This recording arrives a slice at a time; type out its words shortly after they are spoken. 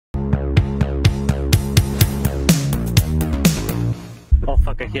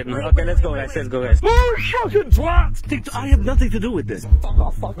fuck, I hear no. Okay, let's go guys, let's go guys. Oh, fucking twat! I have nothing to do with this. Fuck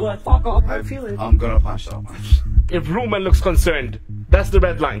off, fuck off, fuck off. I feel it. I'm gonna punch that one. If Roman looks concerned, that's the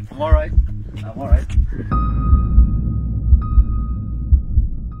red line. I'm alright. I'm alright.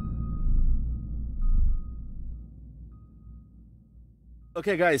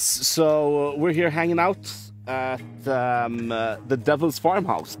 Okay guys, so we're here hanging out at the Devil's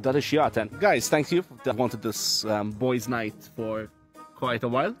Farmhouse. Devilish. And guys, thank you. I wanted this boys' night for quite a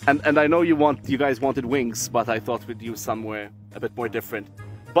while. And I know you guys wanted wings, but I thought we'd do somewhere a bit more different.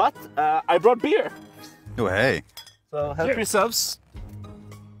 But I brought beer. Oh, hey. So help yourselves.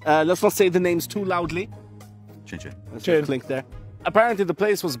 Let's not say the names too loudly. Chin chin. Let's just clink there. Apparently the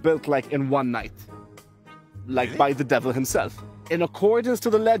place was built like in one night. Like really? By the devil himself. In accordance to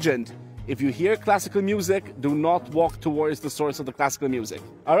the legend, if you hear classical music, do not walk towards the source of the classical music.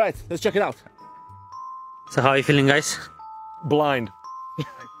 Alright, let's check it out. So how are you feeling guys? Blind.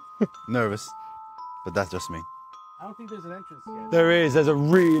 Nervous. But that's just me. I don't think there's an entrance here. There is. There's a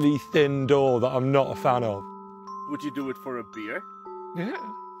really thin door that I'm not a fan of. Would you do it for a beer? Yeah.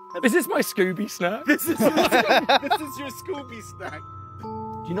 Is this my Scooby snack? This is your Scooby snack.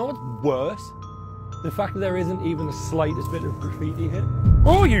 Do you know what's worse? The fact that there isn't even the slightest bit of graffiti here.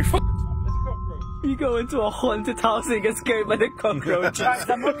 Oh, you fucking... There's a cockroach. You go into a haunted house and get scared by the cockroach. Guys,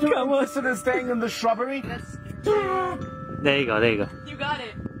 I'm not too interested in staying in the shrubbery. There you go, there you go. You got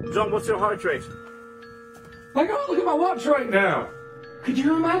it. John, what's your heart rate? I can't look at my watch right now. Could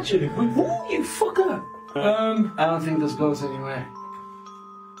you imagine if we... Oh, you fucker! I don't think this goes anywhere.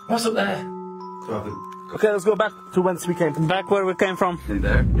 What's up there? Okay, let's go back to whence we came. Back where we came from. In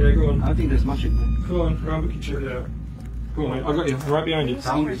there? Yeah, go on. I don't think there's much in there. Go on, round we can check it out. Go on, mate. I got you. I'm right behind you.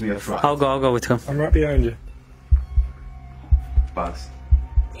 Sound gives me a try. I'll go with him. I'm right behind you. Bugs.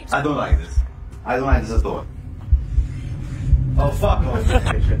 I don't like this. I don't like this at all. Oh, fuck off.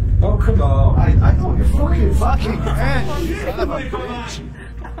 Oh, come on. I know you're fucking man. Oh my god!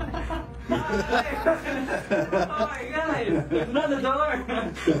 Another door!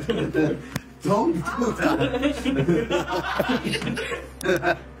 Don't do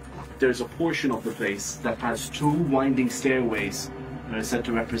that. There's a portion of the place that has two winding stairways that are said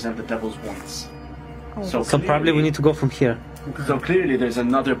to represent the devil's horns. So probably we need to go from here. So clearly there's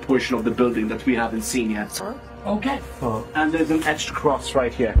another portion of the building that we haven't seen yet. Okay. And there's an etched cross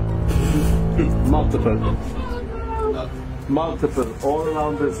right here. Multiple. Multiple. All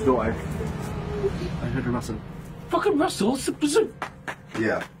around this door. I heard a rustle. Fucking Russell,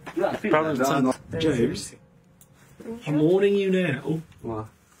 Yeah. Yeah, I feel Probably that. James, I'm warning you now. What?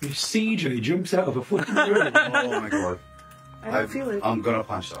 If CJ jumps out of a fucking room, Oh my god. I don't feel it. I'm gonna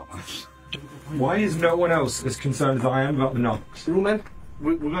punch that one. why is no one else as concerned as I am about the knocks? Roman,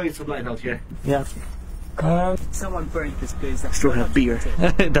 we're going to get some light out here. Yeah. Someone burned this place. Still have beer.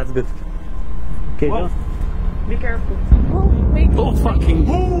 That's good. Okay, Whoa. go. Be careful. Oh, wait. Oh, fucking.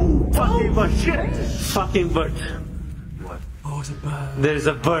 Oh, fucking but shit! Fucking bird. Oh, it's a bird. There's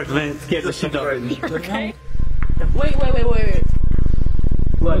a bird, man. It scared the shit out of me. Okay. Wait.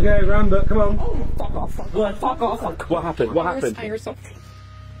 Okay, Rambert, come on. Oh, fuck off. Fuck off. What happened? What happened?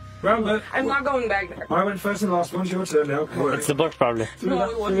 Rambert. I'm not going back there. I went first and last one's your turn now. Come on. It's the bird, probably. No,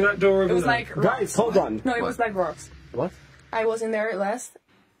 it wasn't. Through that door over It was there. like Guys, hold on. No, it was like rocks. What? I was in there last.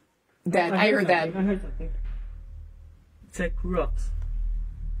 Dead. I heard that. It's like rocks.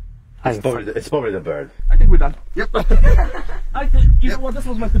 It's probably the bird. I think we're done. Yep. I think, you know what, this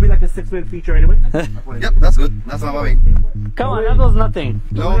was meant to be like a 6-minute feature anyway. Yep, that's good. That's not what I mean. Come on, that was nothing.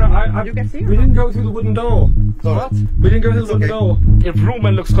 No, You can see we didn't go through the wooden door. so what? We didn't go through the wooden door. If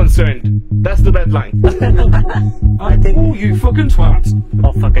Roman looks concerned, that's the red line. Oh, you fucking twat.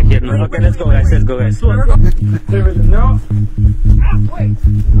 Oh, fuck, I hear no. Okay, let's go, guys. Let's go, guys. There is enough. Wait.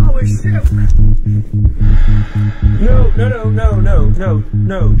 Oh, we're shit.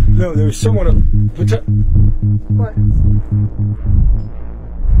 No. There is someone up. What?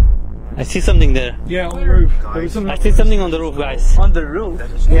 I see something there. Yeah, on the roof. There was something. I see something on the roof, guys. On the roof?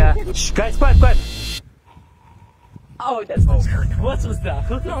 Yeah. Shh, guys, quiet. Oh, that's not good. What was that?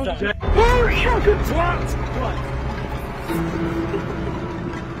 What was that? Oh, you fucking twat!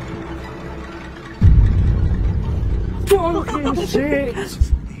 Fucking shit!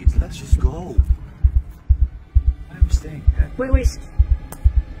 Please, let's just go. I'm staying here. Wait.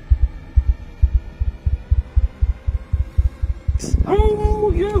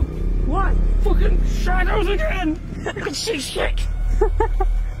 Oh, you! What? Fucking shadows again! I can see shit!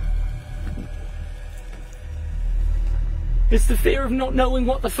 It's the fear of not knowing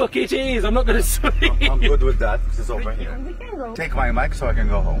what the fuck it is. I'm not gonna sleep. I'm good with that because it's over here. We can go. Take my mic so I can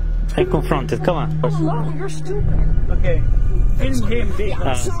go home. I confront it, come on. Oh, no, you're stupid. Okay. In-game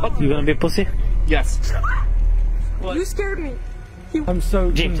defense. You gonna be pussy? Yes. You scared me. I'm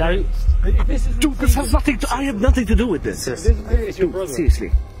so James, Dude, this has nothing to. I have nothing to do with this. This is your brother.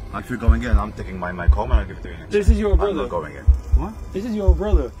 Seriously. If you're going in, I'm taking my mic home and I'll give it to you. This is your I'm brother. not going in. What? This is your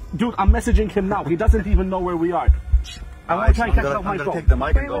brother. Dude, I'm messaging him now. He doesn't even know where we are. I want to try and catch up my I'm gonna phone. take the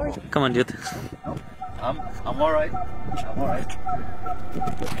mic and go home. Come on, dude. I'm alright. I'm alright.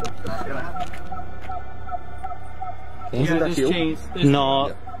 Isn't that you?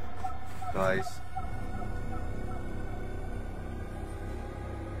 No. Guys.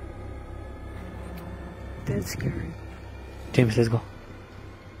 That's scary. James, let's go.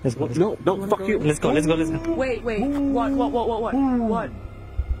 Let's go. Let's go. No, fuck you. Let's go. Let's go. Let's go. Wait.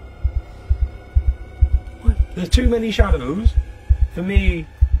 What? There's too many shadows for me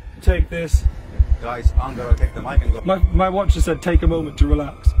to take this. Guys, I'm gonna take the mic and go. My watch just said take a moment to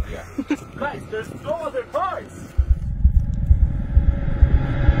relax. Yeah. Guys, there's no other cars.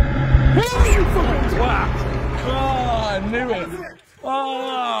 Oh, I knew it.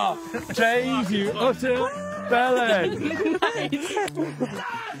 Oh, James, you utter belly.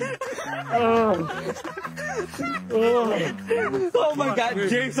 Oh my God,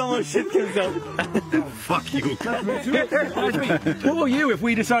 James almost shit himself. Fuck you. Who are you if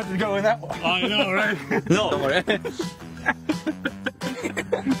we decided to go in that one? I know, right? No, don't worry.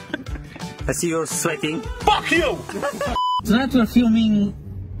 I see you're sweating. Fuck you! Tonight we're filming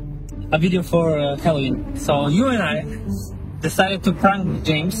a video for Halloween. So you and I decided to prank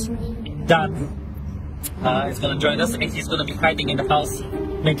James that is gonna join us and he's gonna be hiding in the house,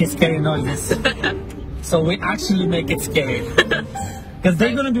 making scary noises. So we actually make it scary. Because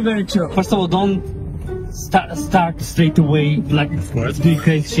they're gonna be very chill. First of all, don't start straight away like doing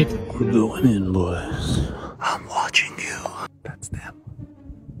crazy shit. We're going in, boys. I'm watching you. That's them.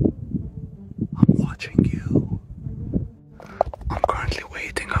 I'm watching you. I'm currently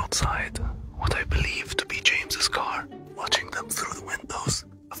waiting outside what I believe to be James's car, watching them through the windows.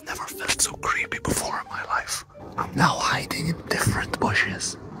 I've never felt so creepy before in my life. I'm now hiding in different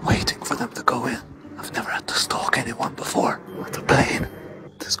bushes, waiting for them to go in. I've never had to stalk anyone before on the plane.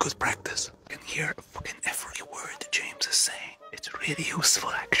 This is good practice. You can hear fucking every word James is saying. It's really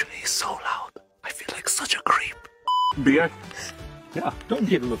useful actually, he's so loud. I feel like such a creep. Beer? Yeah, don't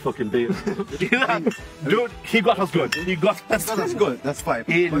give him a fucking beer. Dude, he got us good. He got us That's good. That's fine.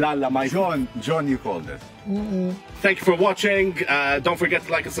 John, you called it. Thank you for watching. Don't forget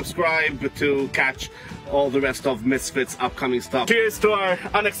to like and subscribe to catch all the rest of Misfits' upcoming stuff. Cheers to our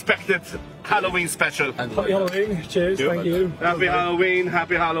unexpected Halloween special. Happy Halloween. Cheers. Thank you. Happy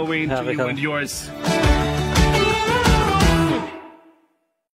Halloween to you and yours.